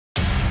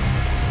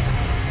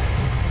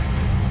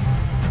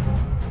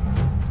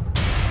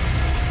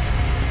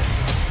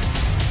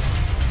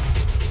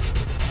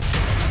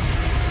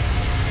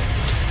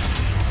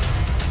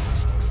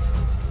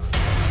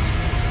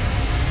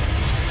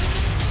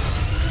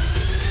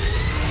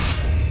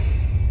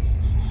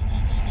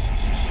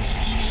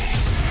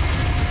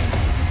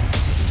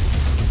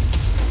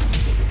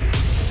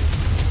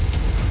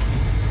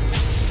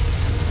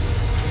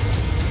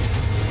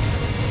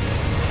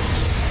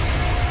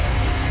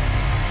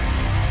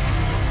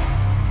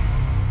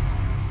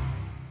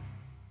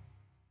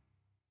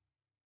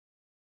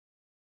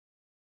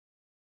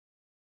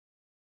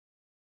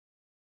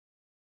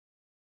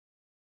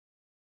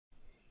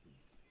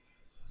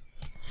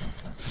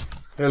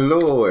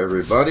Hello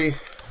everybody.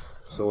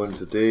 So in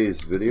today's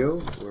video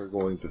we're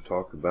going to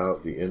talk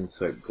about the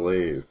insect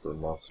glaive for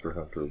Monster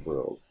Hunter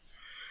World.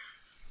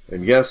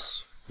 And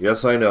yes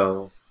I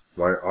know,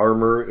 my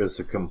armor is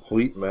a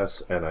complete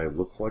mess and I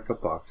look like a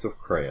box of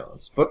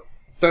crayons. But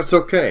that's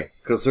okay,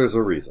 because there's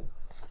a reason.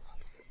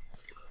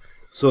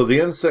 So the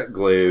insect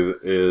glaive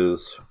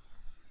is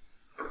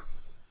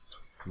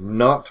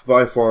not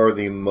by far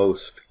the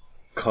most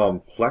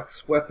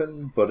complex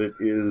weapon, but it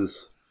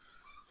is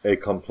a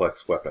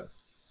complex weapon.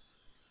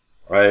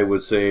 I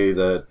would say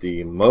that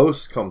the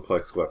most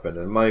complex weapon,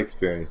 in my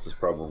experience, is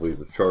probably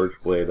the charge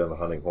blade and the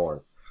hunting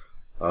horn.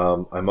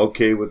 I'm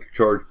okay with the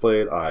charge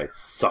blade. I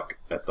suck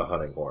at the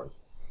hunting horn.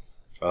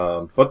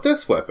 But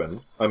this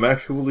weapon, I'm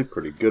actually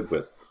pretty good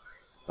with.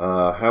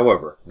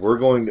 However, we're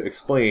going to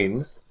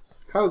explain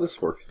how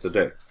this works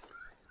today.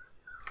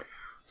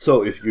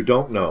 So, if you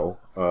don't know,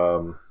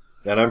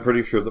 and I'm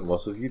pretty sure that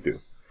most of you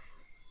do,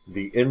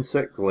 the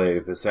insect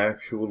glaive is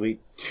actually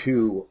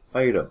two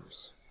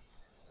items.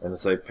 And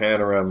as I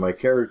pan around my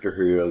character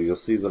here, you'll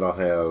see that I'll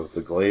have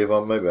the glaive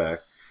on my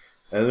back,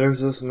 and there's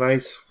this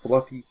nice,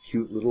 fluffy,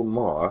 cute little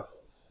moth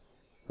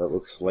that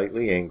looks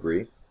slightly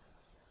angry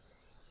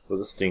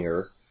with a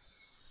stinger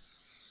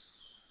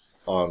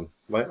on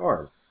my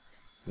arm.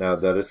 Now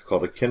that is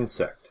called a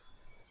kinsect.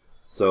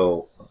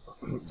 So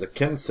the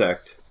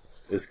kinsect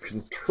is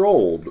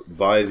controlled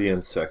by the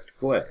insect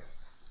glaive.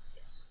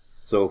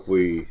 So if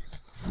we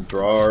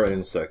draw our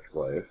insect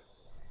glaive,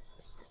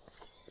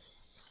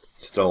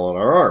 it's still on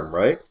our arm,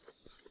 right?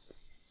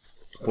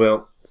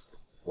 Well,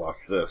 watch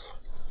this.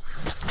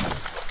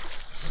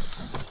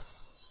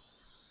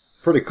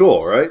 Pretty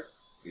cool, right?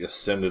 You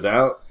send it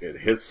out,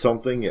 it hits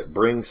something, it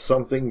brings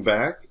something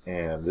back,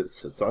 and it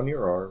sits on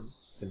your arm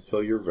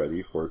until you're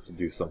ready for it to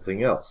do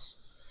something else.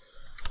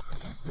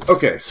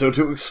 Okay, so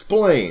to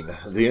explain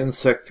the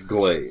insect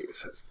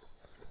glaive,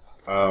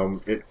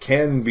 it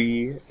can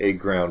be a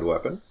ground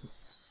weapon.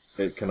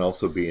 It can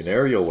also be an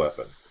aerial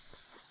weapon.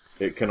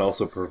 It can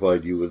also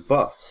provide you with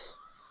buffs.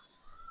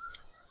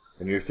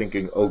 And you're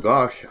thinking, oh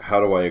gosh, how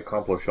do I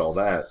accomplish all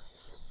that?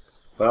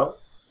 Well,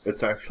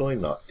 it's actually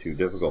not too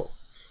difficult.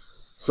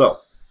 So,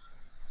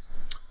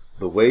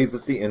 the way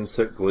that the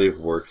insect glaive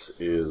works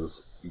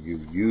is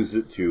you use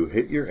it to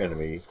hit your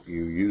enemy,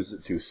 you use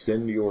it to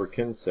send your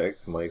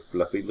kinsect, my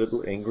fluffy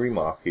little angry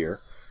moth here,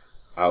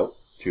 out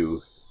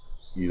to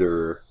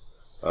either,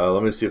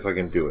 let me see if I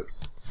can do it.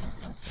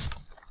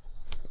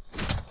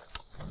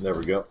 There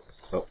we go.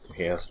 Oh,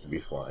 he has to be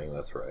flying,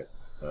 that's right.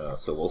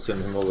 So we'll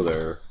send him over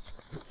there.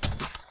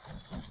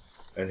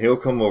 And he'll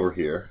come over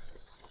here.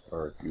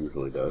 Or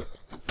usually does.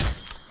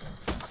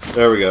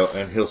 There we go,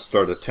 and he'll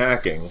start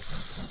attacking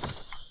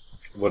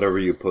whatever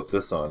you put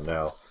this on.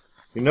 Now,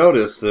 you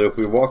notice that if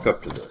we walk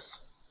up to this,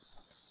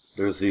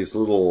 there's these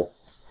little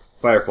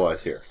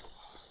fireflies here.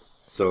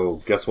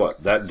 So guess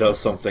what? That does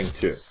something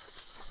too.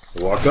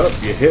 You walk up,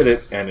 you hit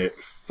it, and it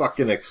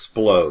fucking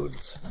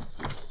explodes.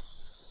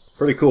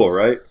 Pretty cool,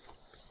 right?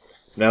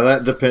 Now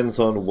that depends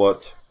on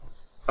what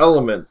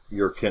element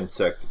your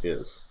kinsect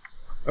is.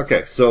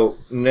 Okay, so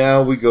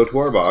now we go to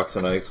our box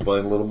and I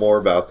explain a little more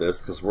about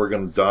this because we're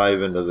going to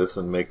dive into this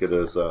and make it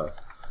as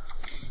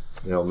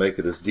make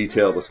it as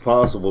detailed as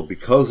possible.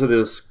 Because it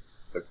is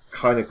a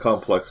kind of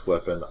complex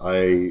weapon,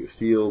 I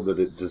feel that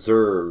it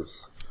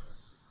deserves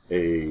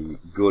a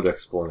good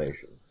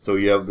explanation. So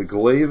you have the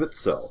glaive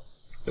itself,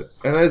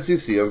 and as you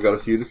see, I've got a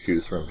few to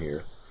choose from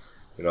here.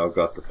 I've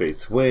got the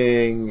Fate's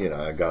Wing,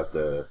 I got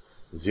the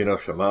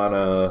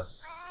Xenoshamana,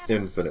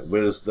 Infinite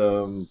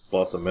Wisdom,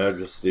 Blossom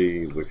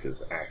Majesty, which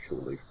is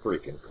actually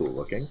freaking cool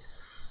looking.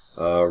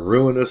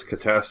 Ruinous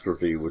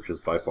Catastrophe, which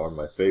is by far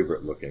my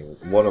favorite looking,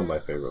 one of my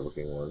favorite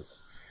looking ones.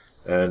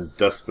 And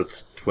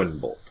Despot's Twin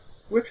Bolt,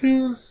 which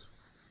is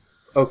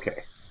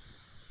okay.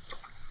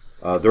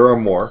 There are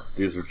more.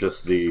 These are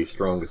just the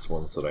strongest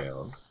ones that I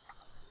own.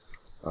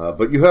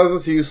 But you have a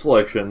few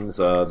selections.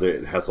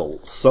 It has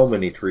so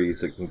many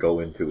trees it can go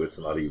into, it's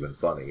not even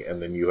funny.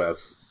 And then you have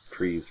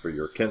trees for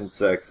your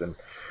kinsects, and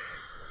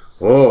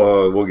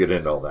we'll get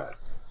into all that.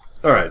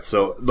 Alright,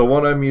 so the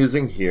one I'm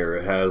using here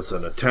has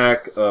an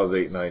attack of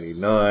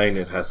 899,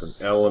 it has an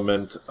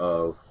element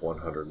of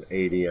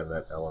 180, and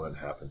that element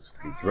happens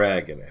to be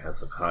dragon. It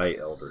has a high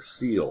elder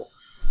seal.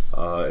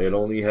 It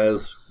only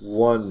has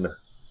one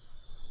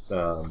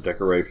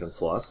decoration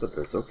slot, but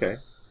that's okay.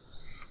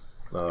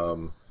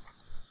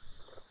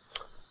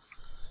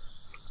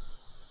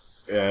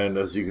 And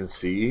as you can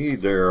see,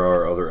 there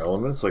are other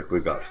elements, like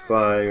we've got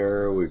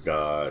fire, we've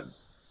got,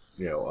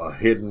 a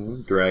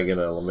hidden dragon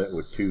element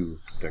with 2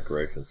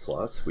 decoration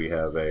slots. We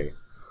have a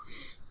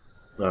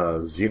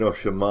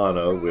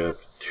Xenoshamana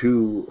with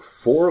 2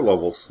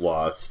 4-level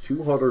slots,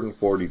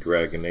 240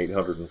 dragon,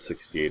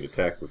 868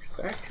 attack, which is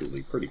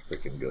actually pretty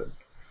freaking good.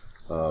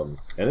 And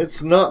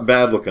it's not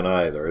bad looking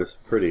either. It's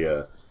pretty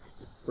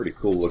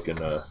cool looking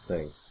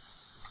thing.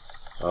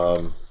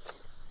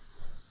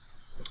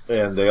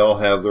 And they all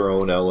have their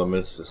own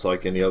elements, just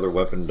like any other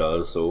weapon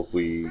does. So if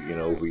we,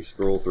 we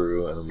scroll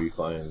through and we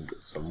find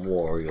some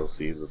more, you'll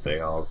see that they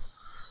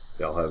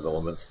They all have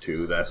elements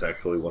too. That's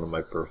actually one of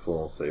my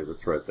personal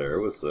favorites right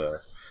there, was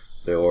the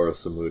Aura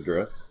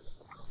Samudra.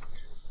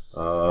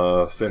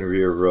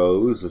 Fenrir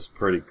Rose is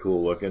pretty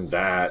cool looking.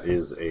 That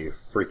is a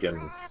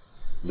freaking...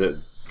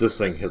 This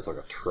thing hits like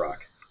a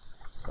truck.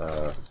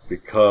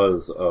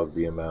 Because of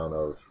the amount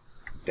of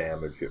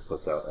damage it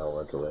puts out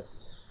elementally.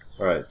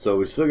 Alright, so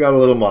we still got a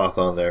little moth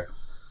on there.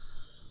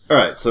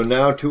 Alright, so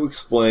now to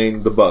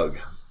explain the bug.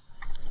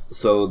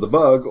 So the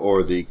bug,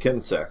 or the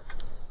kinsect,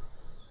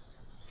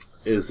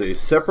 is a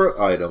separate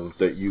item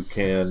that you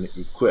can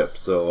equip.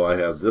 So I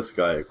have this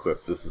guy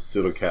equipped. This is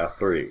Pseudocath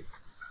 3.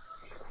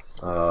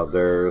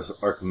 There's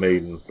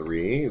Archmaiden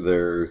 3,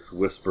 there's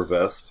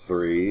Whispervesp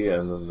 3,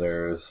 and then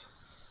there's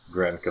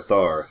Grand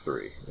Cathar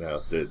 3.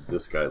 Now,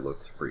 this guy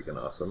looks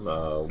freaking awesome.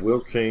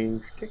 We'll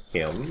change to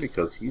him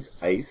because he's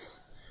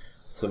ice.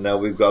 So now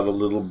we've got a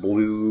little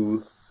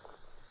blue,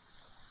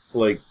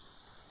 like,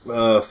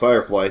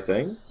 firefly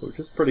thing, which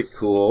is pretty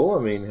cool.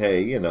 I mean,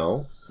 hey, you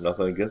know,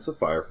 nothing against the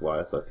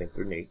fireflies. I think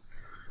they're neat.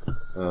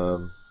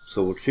 So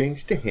we'll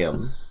change to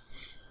him.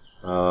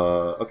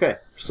 Okay,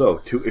 so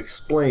to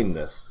explain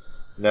this.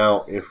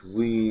 Now, if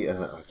we...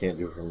 I can't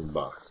do it from the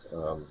box.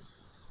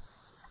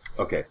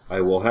 Okay, I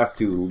will have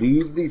to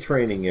leave the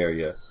training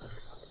area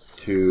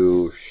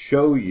to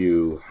show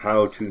you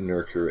how to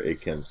nurture a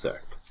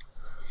kinsect.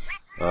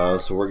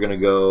 So we're gonna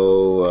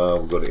go.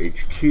 We'll go to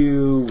HQ.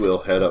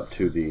 We'll head up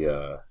to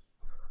the.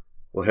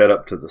 We'll head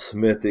up to the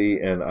smithy,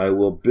 and I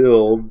will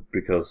build,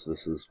 because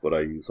this is what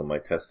I use on my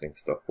testing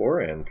stuff for,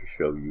 and to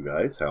show you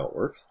guys how it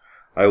works.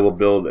 I will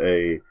build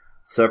a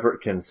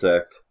separate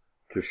kinsect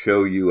to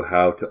show you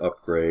how to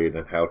upgrade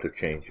and how to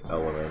change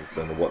elements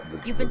and what the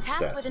different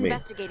stats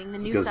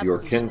mean. Because your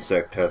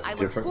kinsect has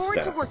different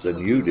stats than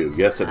you do.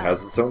 Yes, it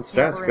has its own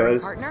stats,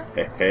 guys.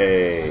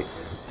 Hey,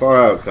 far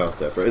out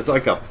concept. It's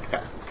like a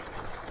pet.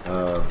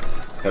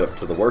 Head up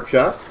to the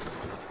workshop.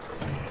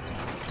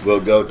 We'll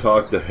go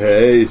talk to,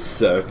 hey,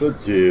 Surfer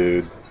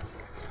Dude.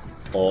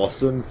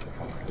 Awesome.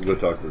 We'll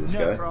go talk to this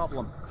guy. No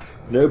problem.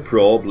 No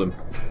problem.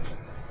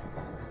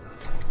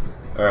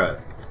 Alright.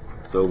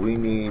 So we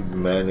need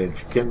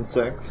manage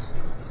kinsects.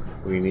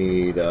 We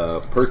need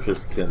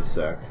purchase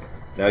kinsect.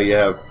 Now you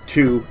have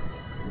two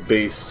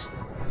base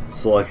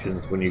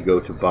selections when you go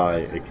to buy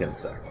a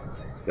kinsect.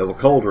 You have a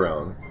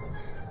cauldron,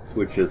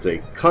 which is a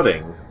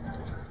cutting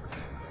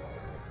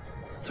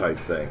type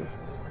thing.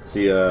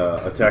 See,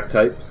 attack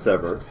type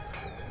sever,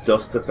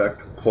 dust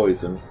effect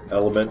poison,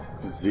 element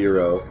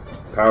 0,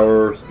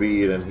 power,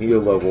 speed, and heal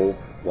level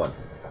 1.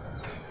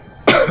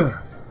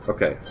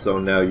 Okay, so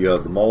now you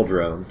have the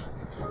Mauldrone,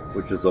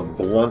 which is a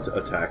blunt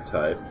attack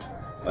type,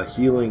 a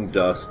healing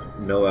dust,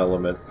 no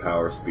element,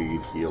 power, speed,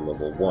 heal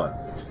level 1.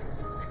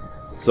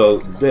 So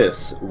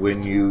this,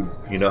 when you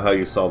know how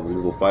you saw the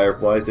little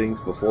firefly things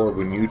before,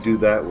 when you do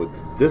that with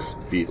this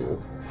beetle,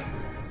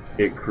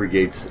 it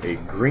creates a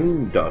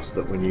green dust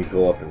that when you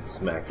go up and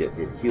smack it,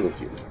 it heals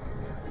you.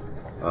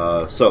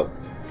 So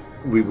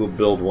we will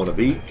build one of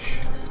each.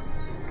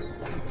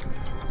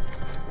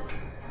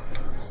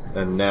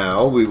 And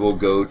now we will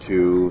go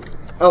to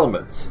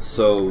elements.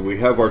 So we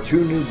have our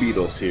two new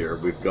beetles here.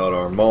 We've got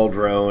our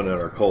Mauldrone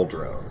and our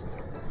Cauldron.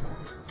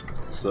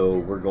 So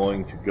we're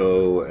going to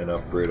go and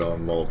upgrade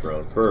on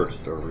Mauldrone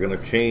first, or we're going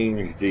to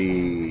change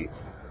the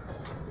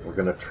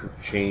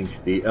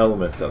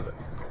element of it.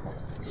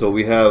 So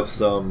we have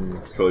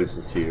some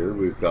choices here.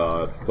 We've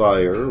got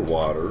fire,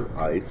 water,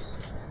 ice,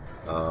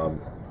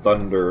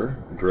 thunder,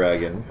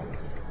 dragon.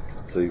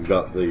 So you've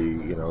got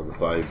the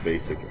 5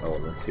 basic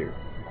elements here.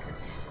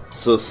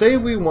 So say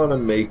we want to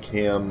make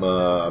him,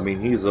 I mean,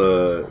 he's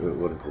a,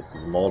 what is this,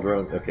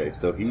 Mauldrone? Okay,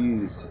 so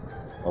he's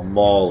a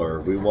mauler.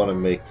 We want to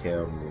make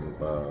him,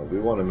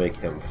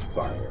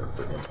 fire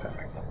for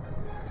impact.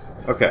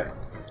 Okay,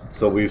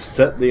 so we've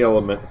set the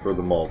element for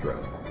the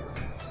Mauldrone.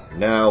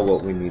 Now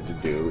what we need to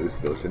do is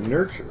go to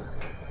nurture.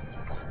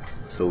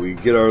 So we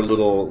get our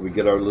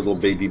little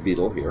baby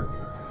beetle here,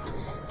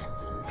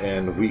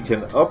 and we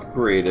can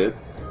upgrade it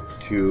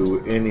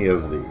to any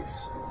of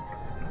these.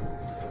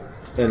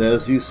 And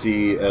as you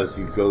see, as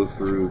you go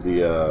through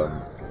the,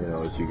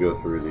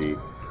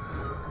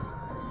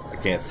 I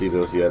can't see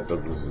those yet,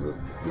 but this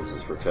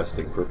is for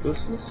testing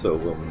purposes. So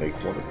we'll make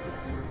one of them,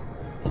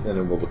 and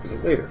then we'll look at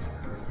it later.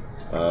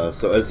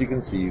 So as you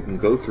can see, you can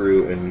go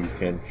through and you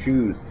can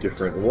choose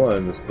different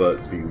ones,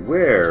 but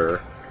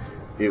beware,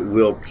 it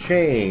will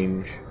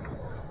change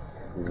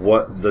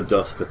what the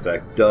dust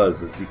effect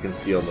does. As you can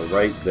see on the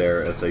right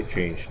there, as I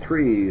change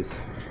trees,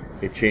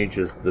 it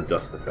changes the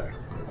dust effect.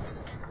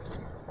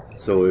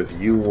 So if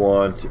you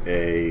want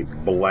a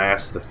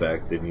blast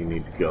effect, then you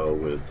need to go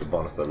with the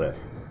Bonafide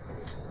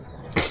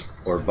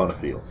or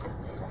Bonafield.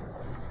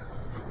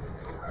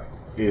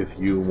 If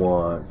you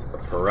want a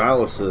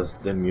paralysis,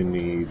 then you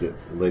need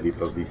Lady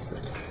Pavisa.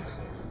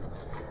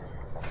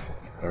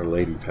 Or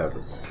Lady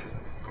Pavis.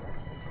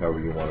 However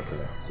you want to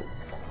pronounce it.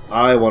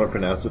 I want to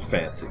pronounce it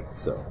fancy,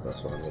 so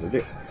that's what I'm going to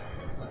do.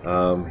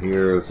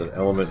 Here's an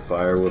element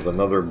fire with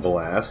another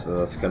blast, and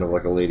that's kind of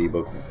like a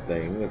ladybug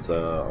thing. It's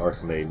a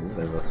Archmaiden,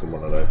 and that's the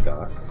one that I've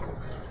got.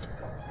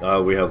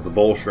 We have the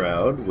Bowl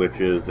Shroud, which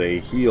is a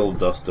heal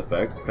dust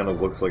effect. Kind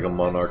of looks like a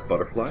monarch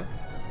butterfly.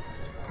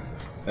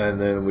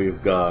 And then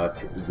we've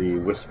got the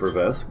Whisper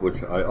Vest,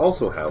 which I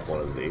also have one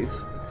of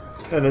these.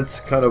 And it's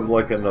kind of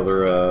like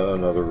another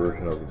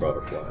version of the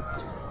butterfly.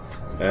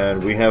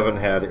 And we haven't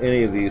had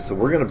any of these, so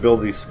we're going to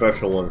build these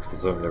special ones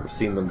because I've never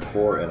seen them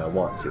before and I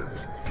want to.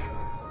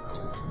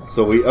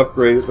 So we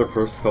upgraded the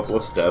first couple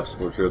of steps,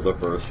 which are the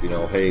first,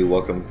 hey,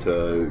 welcome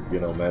to,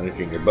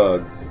 managing your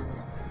bug.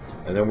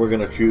 And then we're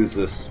going to choose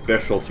this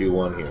specialty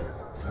one here.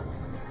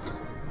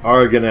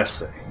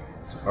 Arganesse.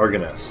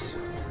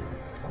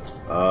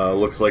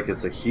 Looks like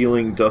it's a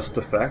healing dust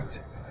effect.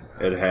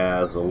 It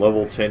has a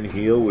level 10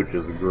 heal, which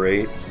is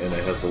great, and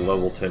it has a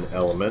level 10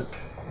 element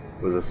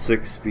with a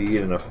 6 speed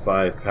and a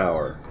 5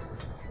 power.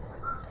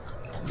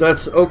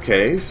 That's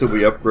okay, so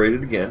we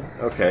upgraded again.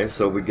 Okay,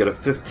 so we get a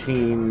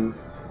 15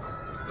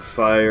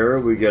 fire,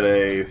 we get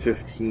a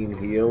 15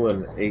 heal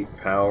and 8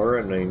 power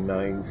and a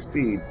 9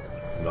 speed.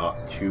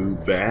 Not too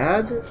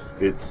bad.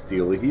 It's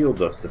still a heal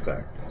dust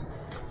effect.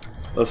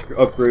 Let's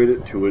upgrade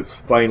it to its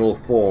final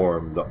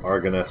form, the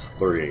Arganesse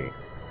 3.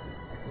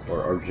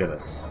 Or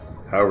Arganesse,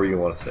 however you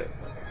want to say it.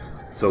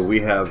 So we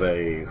have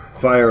a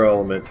fire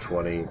element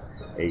 20,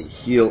 a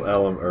heal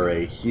element, or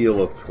a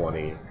heal of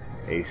 20,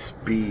 a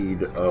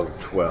speed of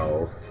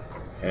 12,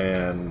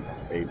 and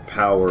a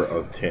power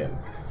of 10.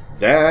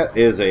 That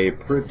is a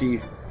pretty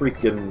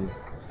freaking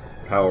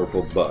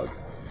powerful bug.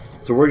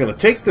 So we're going to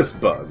take this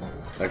bug.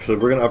 Actually,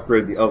 we're going to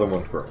upgrade the other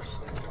one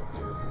first,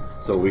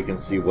 so we can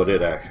see what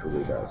it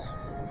actually does.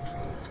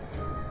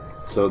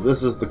 So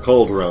this is the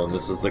Calderon.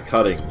 This is the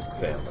cutting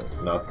family,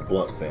 not the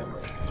blunt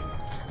family.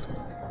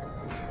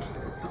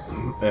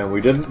 And we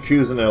didn't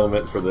choose an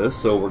element for this,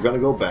 so we're going to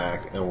go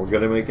back and we're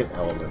going to make an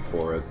element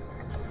for it,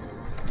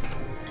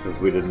 because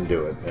we didn't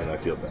do it, and I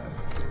feel bad.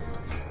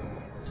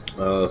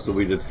 So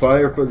we did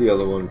fire for the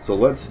other one, so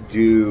let's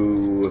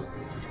do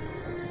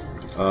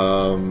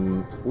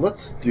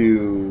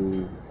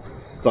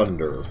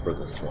thunder for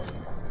this one.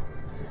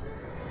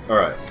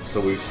 Alright, so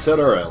we've set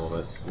our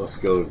element. Let's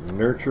go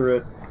nurture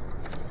it.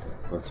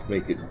 Let's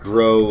make it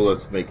grow.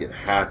 Let's make it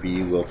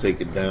happy. We'll take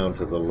it down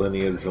to the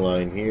lineage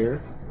line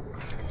here.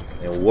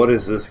 And what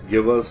does this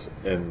give us?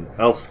 An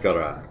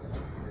Elskarad.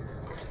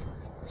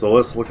 So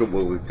let's look at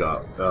what we've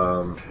got.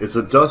 It's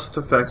a dust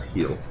effect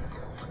heal.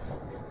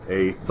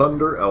 A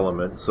thunder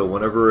element, so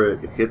whenever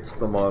it hits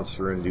the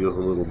monster and deals a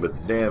little bit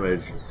of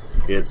damage,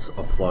 it's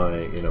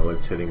applying,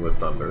 it's hitting with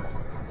thunder.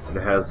 It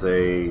has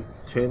a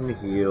 10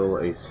 heal,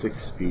 a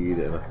 6 speed,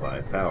 and a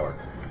 5 power.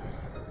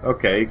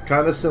 Okay,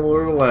 kind of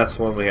similar to the last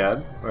one we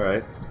had.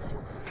 Alright.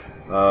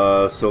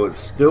 So it's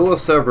still a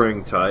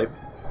severing type.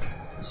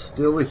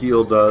 Still a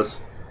heal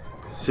dust.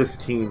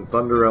 15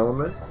 thunder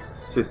element.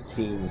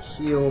 15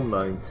 heal,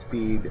 9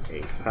 speed,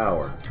 8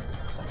 power.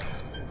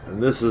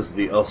 And this is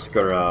the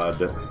Elskarad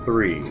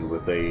 3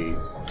 with a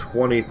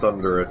 20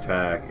 thunder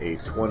attack, a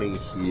 20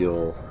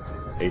 heal,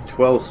 a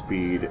 12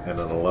 speed, and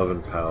an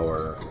 11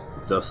 power.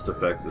 Dust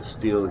effect is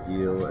steel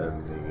heal,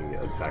 and the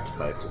attack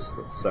type is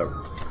still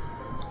severed.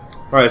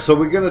 Alright, so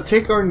we're going to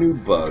take our new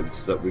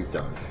bugs that we've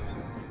done.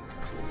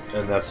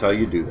 And that's how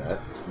you do that,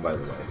 by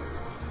the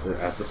way,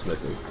 at the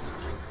smithy.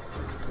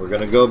 We're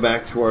going to go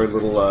back to our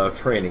little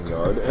training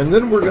yard, and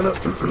then we're going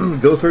to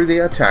go through the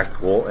attack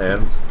pool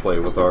and play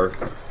with our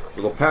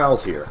little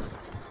pals here.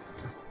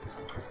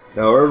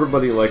 Now,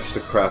 everybody likes to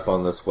crap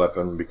on this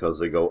weapon because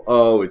they go,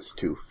 oh, it's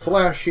too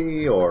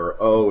flashy, or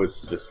oh,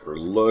 it's just for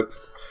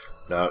looks.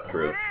 Not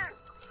true.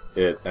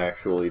 It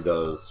actually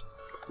does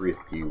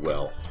pretty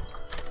well.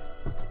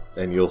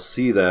 And you'll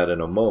see that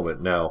in a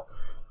moment. Now,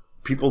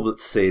 people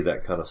that say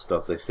that kind of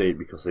stuff, they say it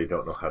because they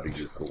don't know how to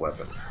use the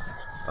weapon.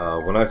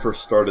 When I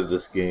first started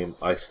this game,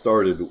 I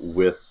started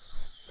with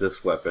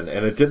this weapon,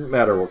 and it didn't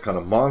matter what kind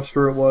of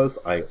monster it was,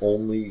 I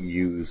only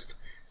used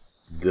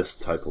this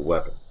type of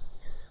weapon.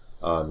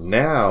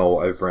 Now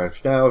I've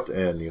branched out,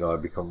 and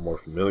I've become more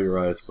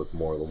familiarized with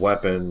more of the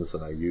weapons,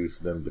 and I use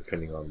them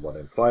depending on what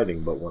I'm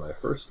fighting. But when I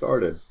first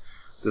started,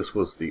 this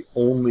was the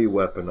only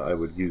weapon I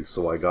would use,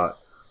 so I got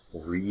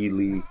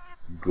really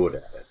good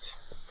at it.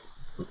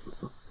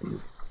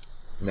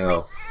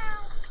 Now,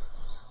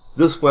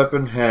 this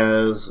weapon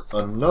has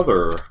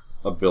another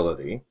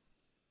ability,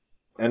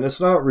 and it's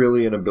not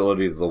really an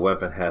ability that the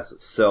weapon has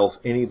itself.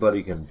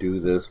 Anybody can do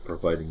this,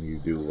 providing you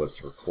do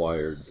what's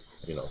required,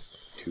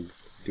 to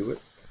do it.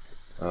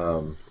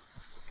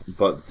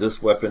 But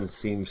this weapon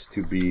seems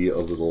to be a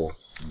little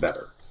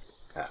better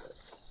at it.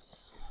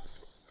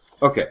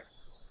 Okay.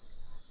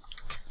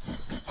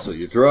 So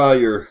you draw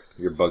your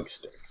bug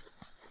stick.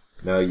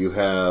 Now you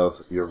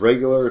have your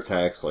regular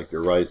attacks like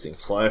your Rising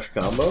Slash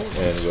combo,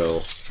 and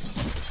we'll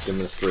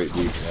demonstrate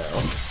these now.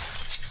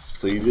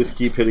 So you just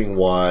keep hitting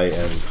Y, and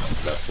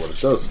that's what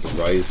it does,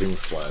 the Rising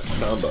Slash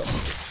combo.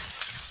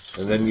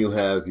 And then you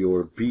have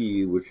your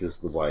B, which is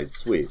the Wide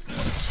Sweep,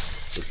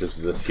 which is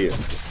this here.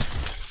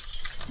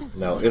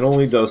 Now, it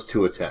only does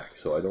 2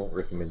 attacks, so I don't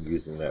recommend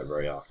using that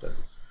very often.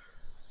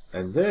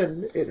 And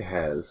then it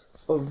has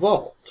a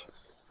Vault.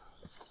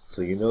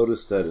 So you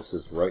notice that it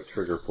says right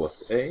trigger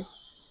plus A.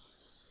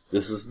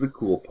 This is the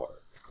cool part.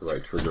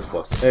 Right trigger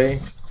plus A,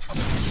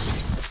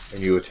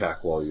 and you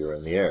attack while you're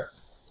in the air.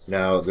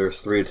 Now,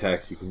 there's 3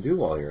 attacks you can do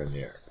while you're in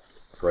the air.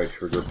 Right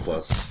trigger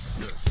plus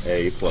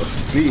A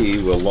plus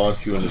B will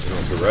launch you in a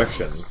different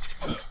direction.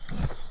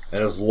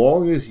 And as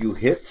long as you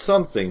hit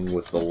something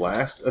with the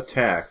last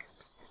attack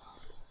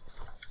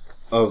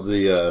of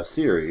the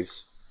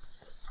series,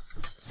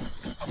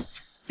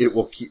 it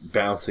will keep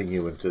bouncing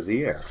you into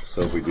the air.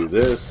 So if we do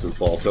this, and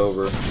vault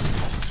over,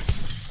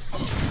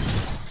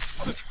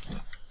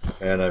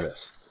 and I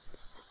miss.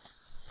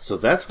 So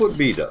that's what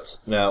B does.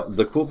 Now,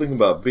 the cool thing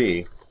about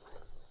B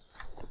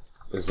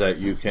is that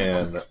you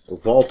can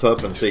vault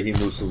up and say he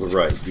moves to the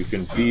right. You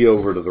can B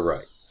over to the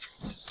right.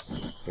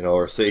 You know,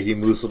 or say he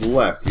moves to the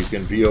left. You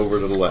can B over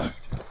to the left.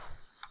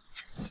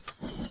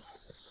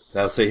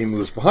 Now say he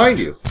moves behind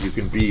you. You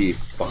can B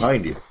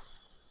behind you.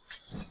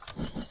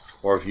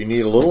 Or if you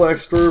need a little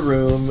extra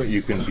room,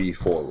 you can B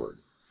forward.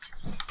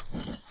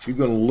 You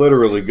can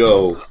literally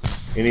go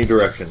any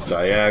direction.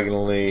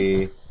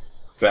 Diagonally,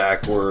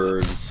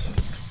 backwards,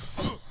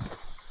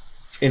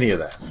 any of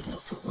that.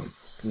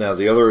 Now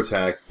the other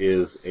attack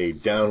is a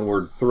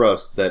downward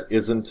thrust that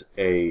isn't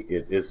A,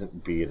 it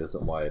isn't B, it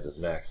isn't Y, it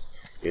isn't X.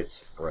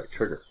 It's right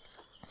trigger.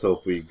 So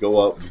if we go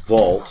up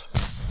vault,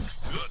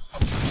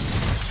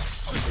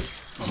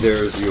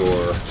 there's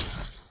your,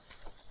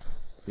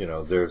 you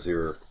know, there's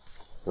your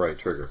right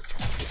trigger.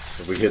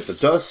 If we hit the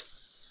dust,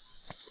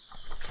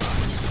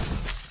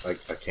 I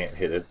can't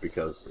hit it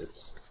because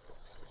it's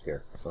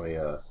here. Let me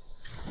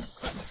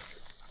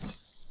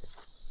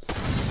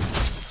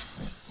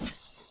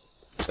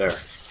there.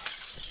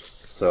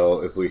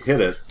 So if we hit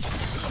it,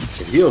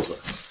 it heals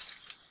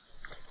us.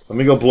 Let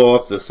me go blow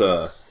up this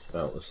no,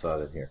 it's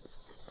not in here.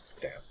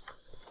 Damn.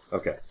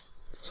 Okay.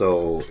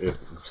 So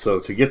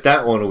to get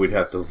that one we'd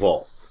have to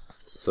vault.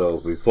 So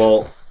if we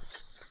vault,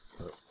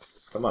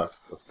 come on,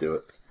 let's do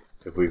it.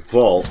 If we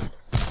vault,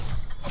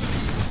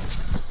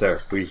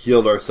 there, we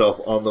healed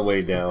ourselves on the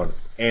way down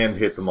and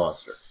hit the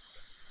monster.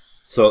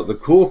 So the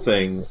cool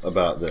thing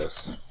about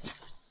this,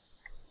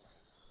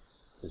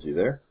 is he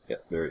there? Yeah,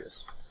 there he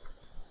is.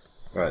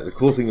 Alright, the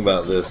cool thing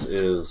about this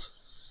is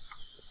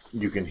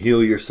you can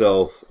heal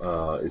yourself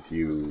if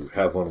you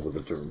have one with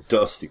a different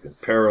dust. You can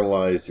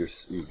paralyze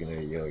you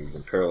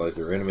can paralyze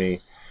your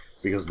enemy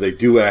because they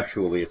do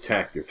actually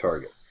attack your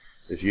target.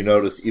 If you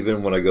notice,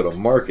 even when I go to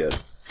mark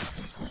it,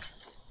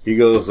 he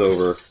goes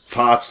over,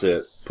 pops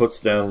it, puts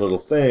down a little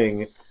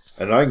thing,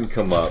 and I can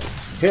come up,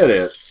 hit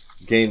it,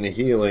 gain the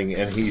healing,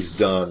 and he's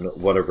done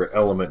whatever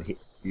element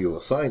you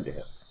assigned to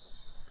him.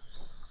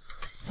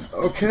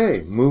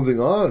 Okay, moving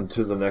on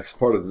to the next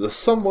part of this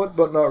somewhat,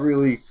 but not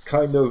really,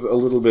 kind of a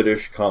little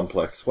bit-ish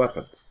complex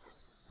weapon.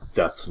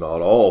 That's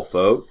not all,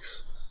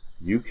 folks.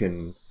 You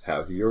can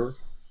have your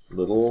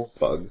little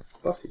bug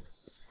buff you.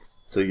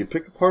 So you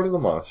pick a part of the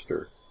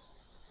monster.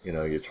 You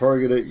know, you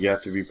target it. You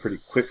have to be pretty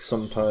quick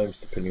sometimes,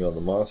 depending on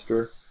the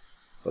monster.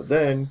 But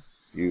then,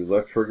 you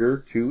left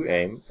trigger to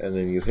aim, and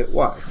then you hit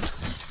Y.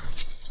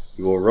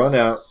 You will run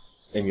out,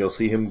 and you'll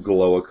see him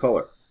glow a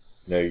color.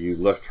 Now you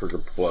left trigger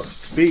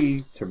plus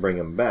B to bring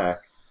him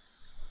back.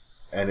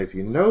 And if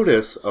you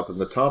notice, up in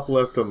the top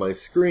left of my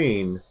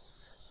screen,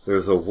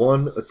 there's a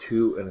 1, a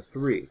 2, and a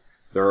 3.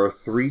 There are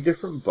 3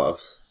 different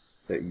buffs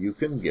that you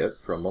can get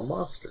from a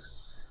monster.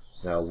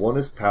 Now 1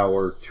 is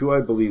power, 2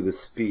 I believe is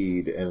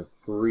speed, and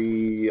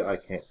 3 I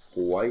can't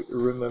quite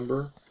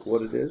remember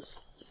what it is.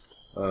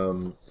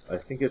 I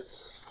think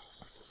it's...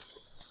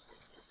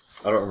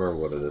 I don't remember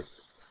what it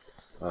is.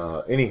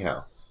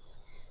 Anyhow.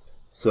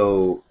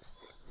 So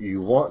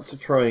you want to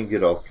try and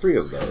get all 3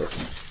 of those.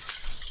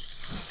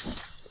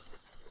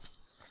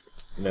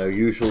 Now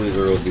usually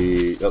there will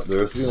be... Oh,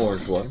 there's the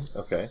orange one.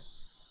 Okay.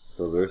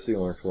 So there's the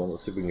orange one.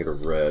 Let's see if we can get a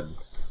red.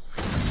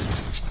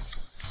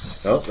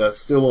 Oh, that's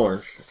still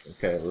orange.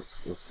 Okay,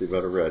 let's see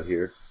about a red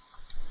here.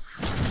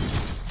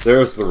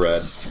 There's the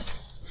red.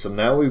 So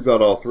now we've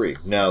got all 3.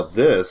 Now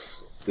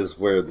this is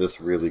where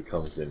this really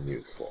comes in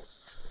useful.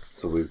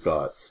 So we've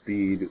got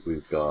speed,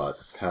 we've got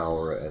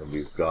power, and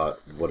we've got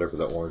whatever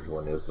that orange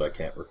one is that I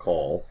can't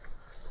recall.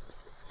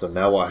 So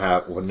now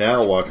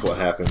now watch what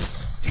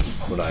happens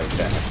when I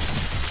attack.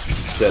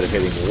 Instead of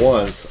hitting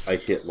once, I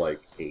hit like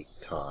 8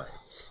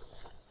 times.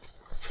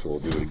 So we'll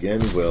do it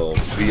again. We'll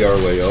V our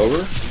way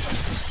over.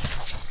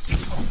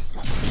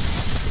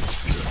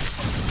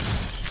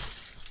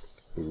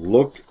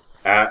 Look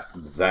at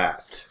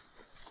that.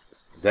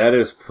 That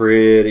is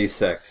pretty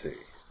sexy.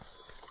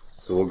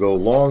 So we'll go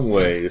long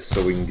ways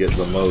so we can get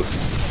the most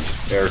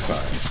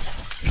airtime.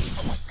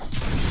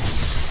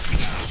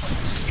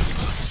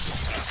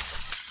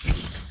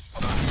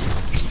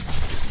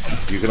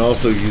 You can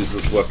also use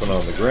this weapon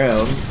on the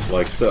ground,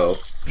 like so.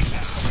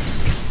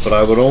 But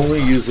I would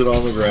only use it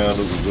on the ground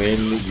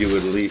when you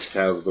at least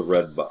have the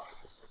red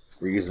buff.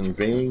 Reason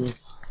being,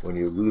 when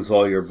you lose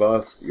all your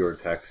buffs, your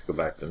attacks go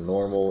back to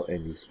normal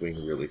and you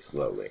swing really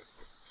slowly.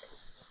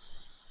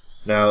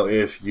 Now,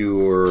 if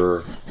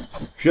you're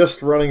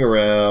just running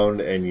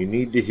around and you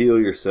need to heal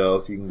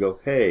yourself, you can go,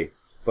 hey,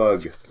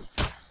 bug.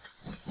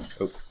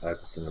 Oh, I have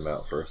to send them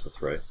out first,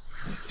 that's right.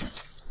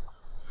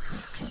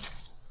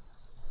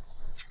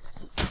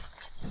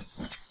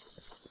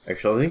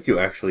 Actually, I think you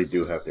actually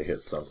do have to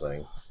hit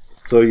something.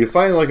 So you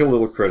find like a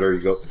little critter,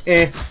 you go,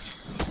 eh.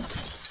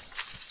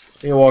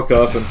 You walk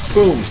up and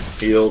boom,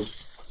 healed.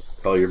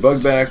 Call your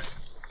bug back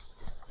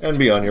and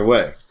be on your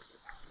way.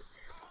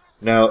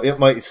 Now, it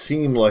might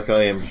seem like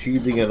I am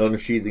sheathing and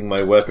unsheathing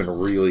my weapon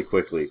really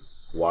quickly.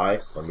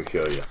 Why? Let me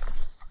show you.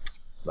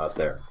 Not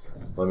there.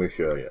 Let me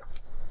show you.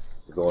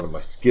 We're going to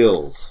my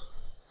skills.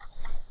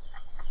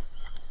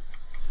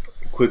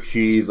 Quick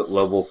sheath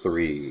level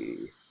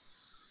 3.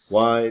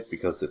 Why?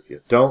 Because if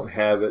you don't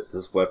have it,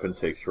 this weapon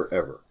takes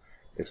forever.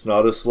 It's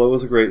not as slow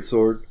as a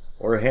greatsword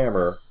or a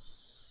hammer,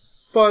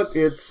 but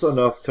it's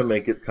enough to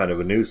make it kind of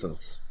a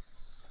nuisance.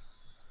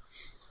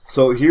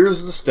 So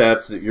here's the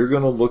stats that you're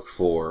going to look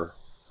for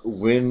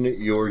when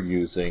you're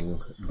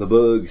using the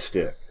bug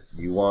stick.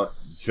 You want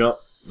Jump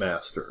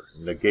Master.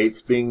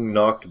 Negates being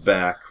knocked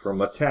back from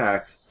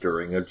attacks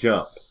during a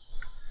jump.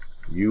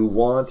 You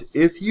want,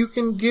 if you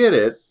can get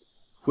it,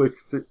 Quick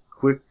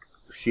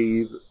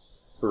Sheath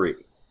 3.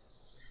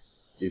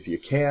 If you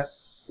can't,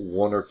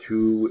 1 or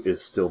 2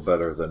 is still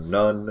better than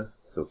none,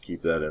 so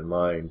keep that in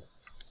mind.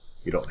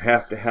 You don't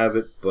have to have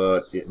it,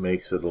 but it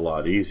makes it a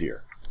lot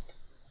easier.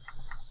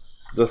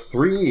 The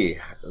 3,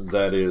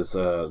 that is,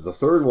 the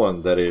third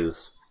one that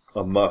is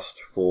a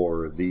must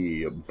for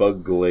the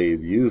Bug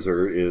Glaive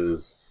user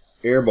is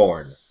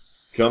Airborne.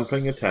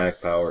 Jumping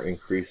attack power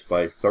increased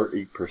by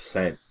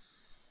 30%.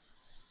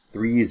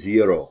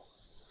 3-0.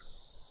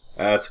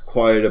 That's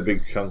quite a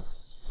big chunk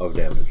of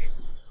damage.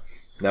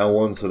 Now,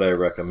 ones that I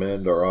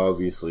recommend are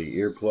obviously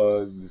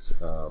earplugs.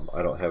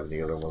 I don't have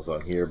any other ones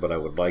on here, but I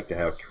would like to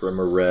have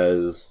Trimmer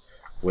Res,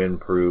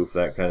 Windproof,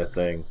 that kind of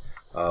thing.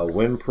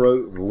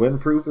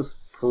 Windproof is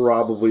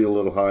probably a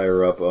little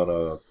higher up on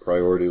a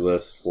priority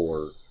list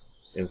for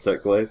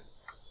Insect Glaive.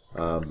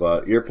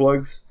 But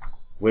earplugs,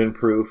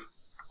 Windproof,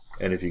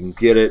 and if you can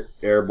get it,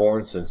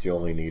 Airborne, since you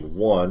only need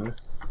 1.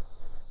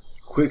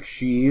 Quick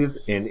Sheath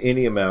in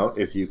any amount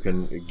if you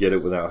can get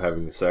it without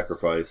having to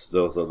sacrifice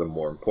those other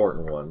more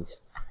important ones.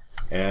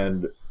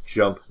 And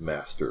Jump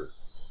Master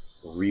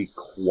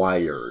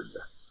required.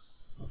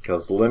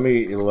 Because let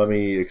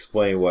me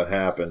explain what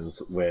happens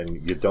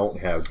when you don't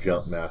have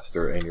Jump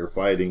Master and you're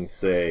fighting,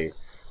 say,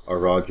 a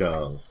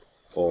Rajang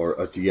or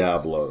a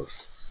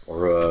Diablos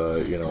or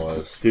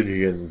a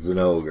Stygian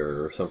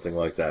Zinogre or something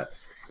like that.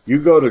 You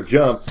go to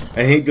jump,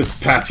 and he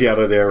just pats you out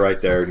of there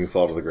right there, and you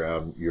fall to the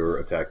ground. Your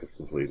attack is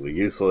completely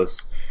useless.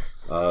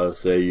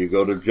 Say you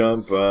go to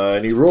jump,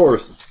 and he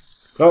roars.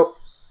 Nope,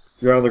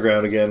 you're on the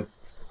ground again.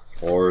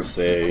 Or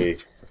say,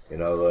 the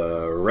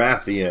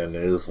Rathian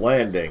is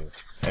landing,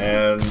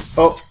 and,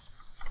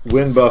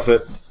 wind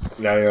buffet,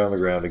 now you're on the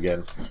ground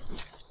again.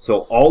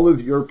 So all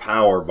of your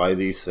power by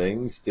these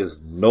things is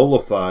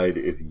nullified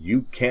if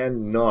you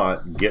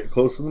cannot get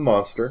close to the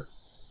monster,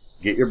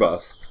 get your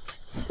bus,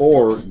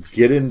 or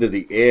get into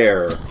the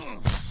air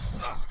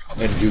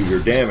and do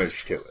your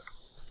damage to it.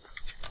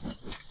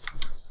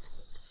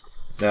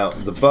 Now,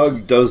 the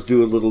bug does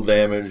do a little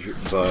damage,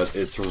 but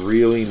it's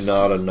really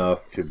not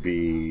enough to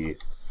be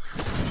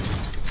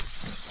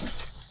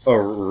a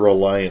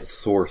reliant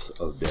source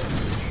of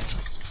damage.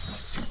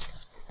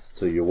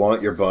 So you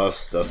want your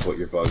buffs, that's what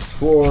your bug's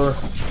for.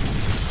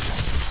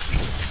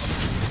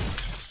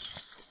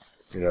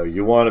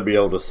 You want to be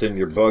able to send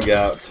your bug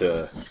out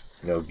to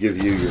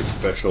give you your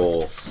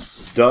special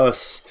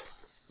dust,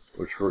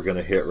 which we're going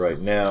to hit right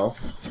now.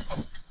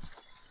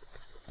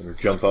 I'm going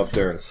to jump up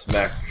there and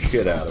smack the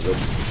shit out of it.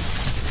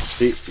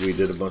 See, we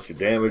did a bunch of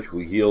damage.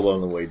 We healed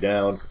on the way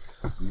down.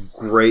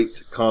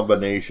 Great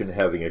combination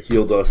having a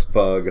heal dust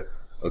bug,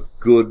 a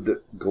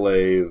good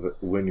glaive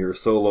when you're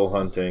solo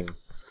hunting.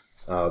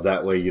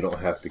 That way you don't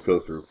have to go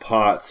through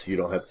pots. You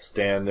don't have to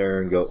stand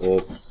there and go,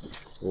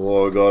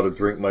 oh, I gotta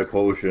drink my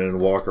potion,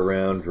 walk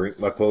around, drink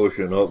my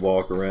potion,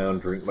 walk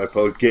around, drink my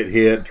potion, get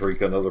hit,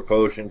 drink another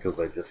potion because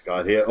I just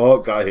got hit. Oh,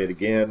 got hit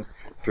again,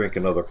 drink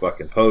another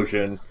fucking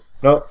potion.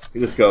 Nope, you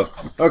just go,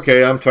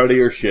 okay, I'm tired of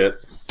your shit.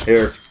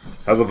 Here,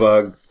 have a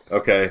bug.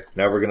 Okay,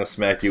 now we're gonna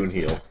smack you and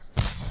heal.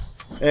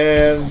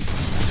 And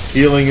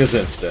healing is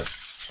instant.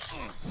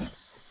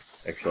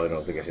 Actually, I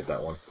don't think I hit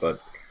that one,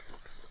 but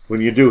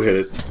when you do hit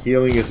it,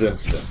 healing is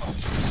instant.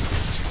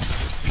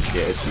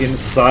 Yeah, it's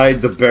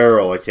inside the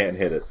barrel. I can't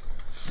hit it.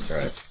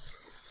 Alright.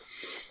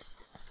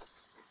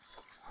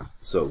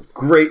 So,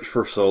 great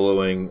for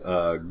soloing.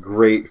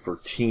 Great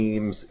for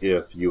teams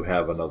if you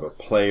have another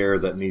player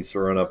that needs to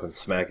run up and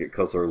smack it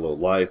because they're low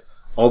life.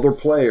 Other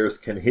players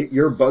can hit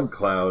your bug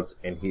clouds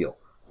and heal.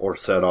 Or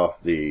set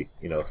off the,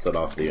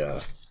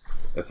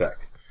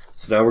 effect.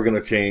 So now we're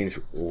going to change,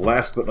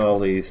 last but not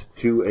least,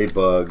 to a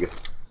bug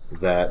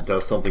that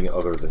does something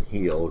other than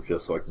heal,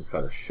 just so I can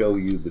kind of show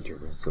you the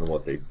difference in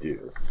what they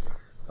do.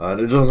 And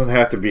it doesn't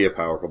have to be a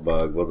powerful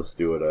bug. We'll just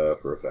do it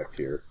for effect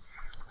here.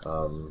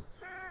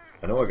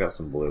 I know I got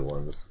some blue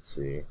ones. Let's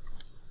see.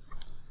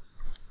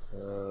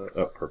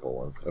 Oh, purple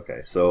ones.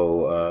 Okay,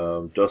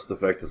 so dust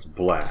effect is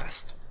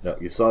blast. No,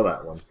 you saw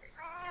that one.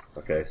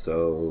 Okay,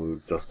 so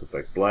dust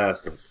effect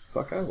blast.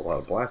 Fuck, I have a lot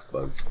of blast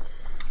bugs.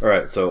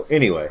 Alright, so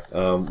anyway,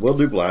 we'll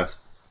do blast.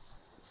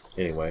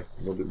 Anyway,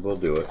 we'll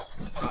do it.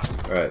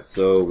 Alright,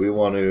 so we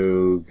want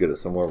to get it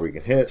somewhere we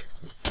can hit.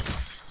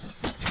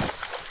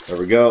 There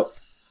we go.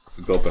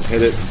 Go up and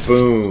hit it.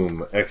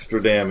 Boom!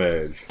 Extra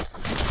damage.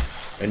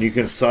 And you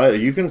can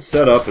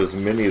set up as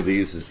many of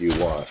these as you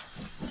want.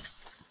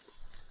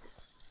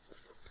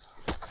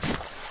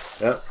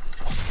 Yep.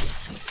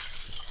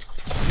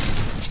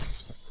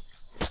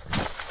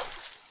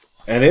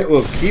 And it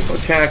will keep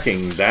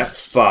attacking that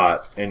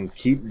spot and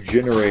keep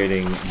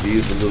generating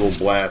these little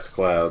blast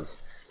clouds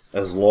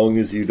as long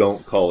as you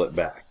don't call it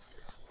back.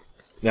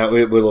 Now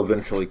it will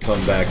eventually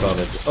come back on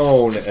its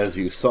own, as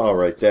you saw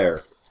right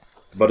there.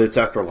 But it's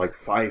after like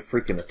 5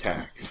 freaking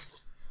attacks.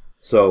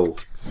 So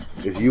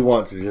if you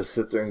want to just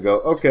sit there and go,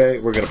 okay,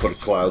 we're going to put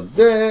a cloud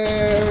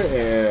there,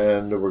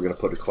 and we're going to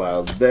put a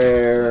cloud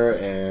there,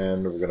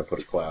 and we're going to put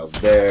a cloud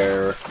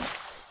there.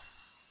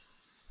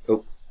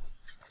 Oh,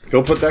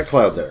 go put that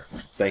cloud there.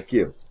 Thank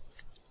you.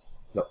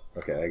 No,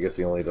 okay, I guess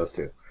he only does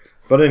 2.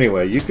 But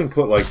anyway, you can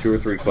put like 2 or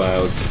 3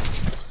 clouds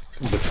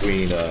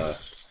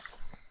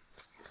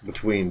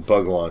between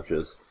bug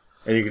launches,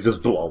 and you can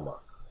just blow them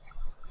up.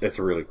 It's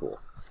really cool.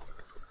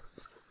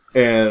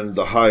 And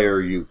the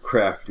higher you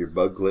craft your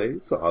bug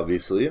glaives,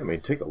 obviously, I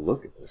mean, take a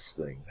look at this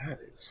thing. That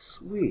is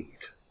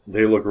sweet.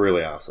 They look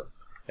really awesome.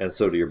 And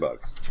so do your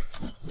bugs.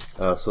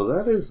 So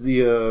that is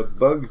the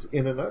bugs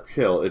in a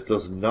nutshell. It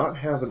does not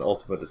have an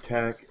ultimate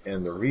attack,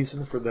 and the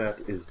reason for that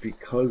is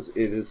because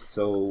it is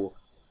so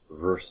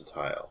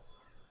versatile.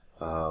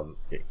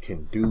 It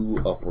can do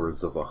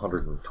upwards of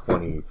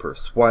 120 per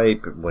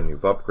swipe when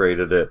you've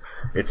upgraded it.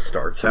 It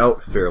starts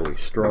out fairly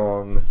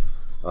strong.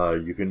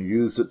 You can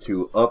use it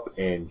to up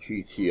and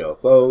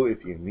GTFO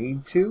if you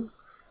need to.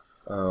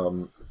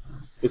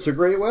 It's a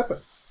great weapon.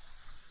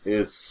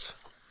 It's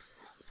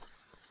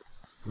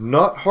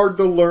not hard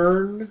to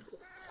learn,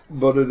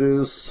 but it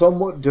is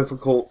somewhat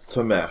difficult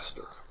to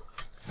master.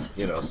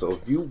 You know, so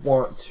if you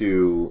want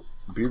to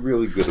be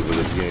really good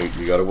with it,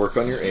 you got to work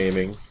on your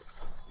aiming.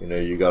 You know,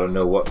 you got to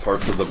know what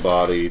parts of the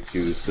body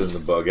to send the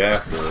bug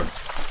after.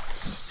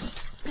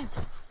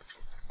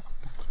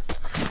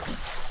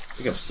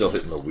 I think I'm still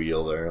hitting the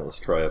wheel there. Let's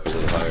try up a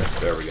little higher.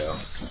 There we go.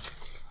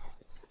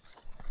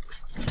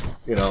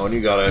 You know, and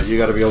you gotta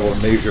be able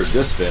to measure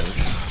distance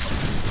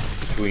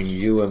between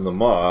you and the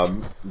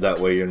mob. That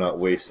way you're not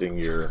wasting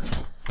your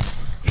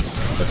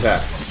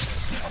attack.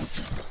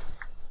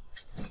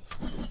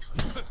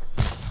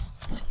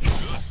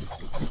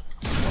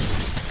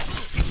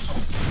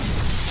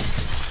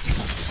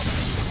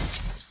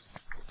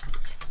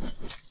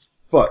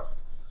 But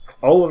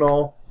all in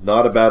all,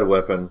 not a bad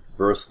weapon.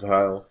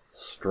 Versatile.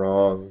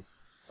 Strong,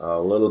 a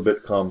little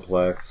bit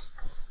complex,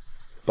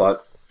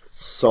 but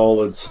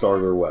solid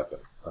starter weapon.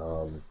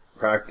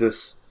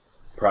 Practice.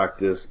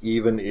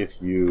 Even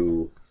if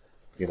you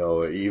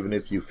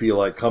feel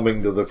like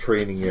coming to the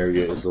training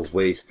area is a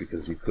waste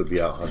because you could be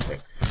out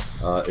hunting.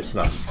 It's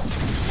not.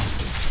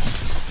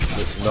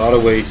 It's not a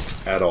waste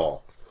at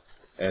all.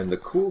 And the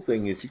cool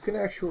thing is you can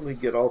actually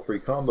get all 3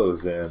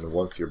 combos in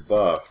once you're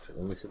buffed.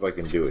 Let me see if I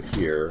can do it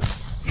here.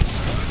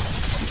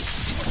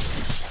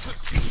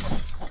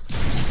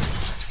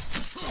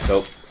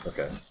 Nope.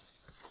 Okay.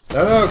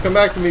 No, come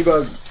back to me,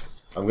 bug.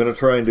 I'm going to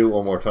try and do it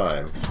one more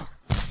time.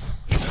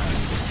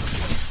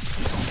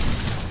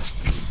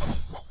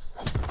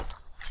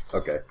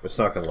 Okay, it's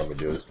not going to let me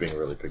do it. It's being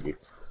really picky.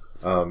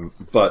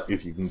 But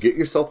if you can get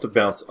yourself to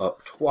bounce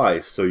up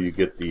twice, so you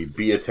get the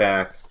B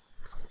attack,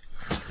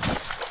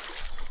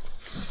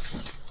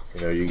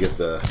 you know, you get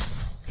that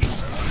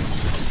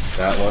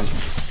one,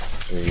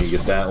 and then you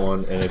get that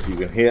one, and if you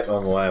can hit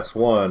on the last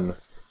one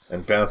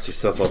and bounce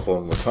yourself up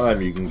one more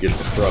time, you can get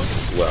the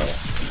thrust as well.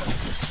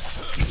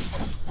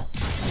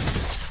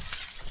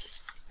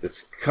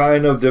 It's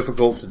kind of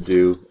difficult to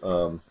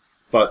do,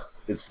 but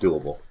it's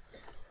doable.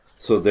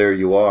 So there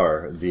you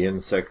are, the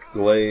insect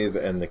glaive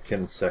and the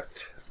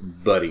kinsect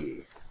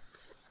buddy.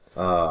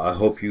 I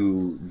hope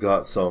you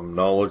got some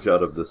knowledge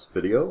out of this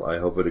video. I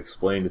hope it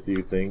explained a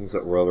few things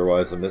that were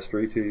otherwise a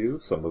mystery to you.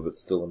 Some of it's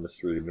still a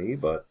mystery to me,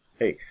 but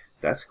hey,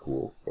 that's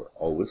cool. We're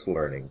always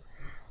learning.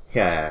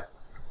 Yeah.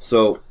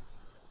 So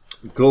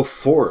go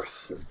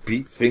forth,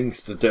 beat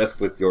things to death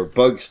with your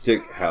bug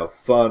stick, have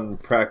fun,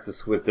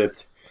 practice with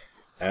it,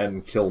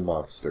 and kill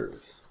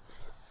monsters.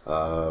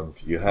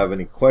 If you have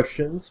any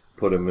questions,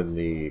 put them in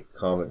the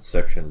comment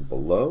section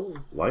below.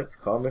 Like,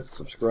 comment,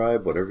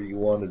 subscribe, whatever you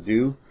want to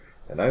do,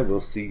 and I will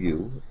see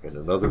you in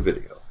another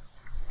video.